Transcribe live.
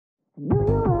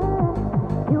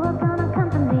You were gonna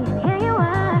come to me, here you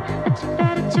are. But you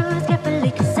better choose carefully,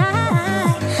 'cause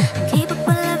I'm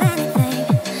capable of anything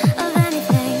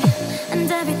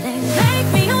and everything. Make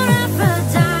me your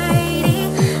Aphrodite,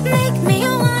 make me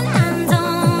your one and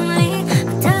only.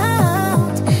 But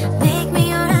don't make me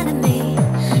your enemy,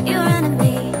 your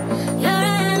enemy, your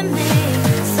enemy.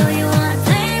 So you wanna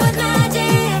play with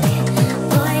magic?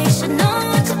 Boy, you should know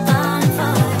what you're falling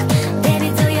for. Baby,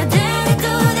 do you dare to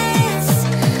do this?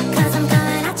 'Cause I'm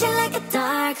coming at you like a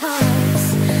dark horse.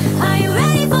 Are you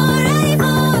ready for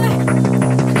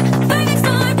perfect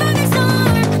storm, perfect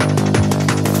storm?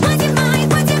 What's your mind,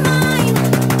 what's your mind?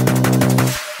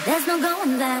 There's no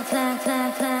going back, back,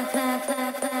 back, back, back, back.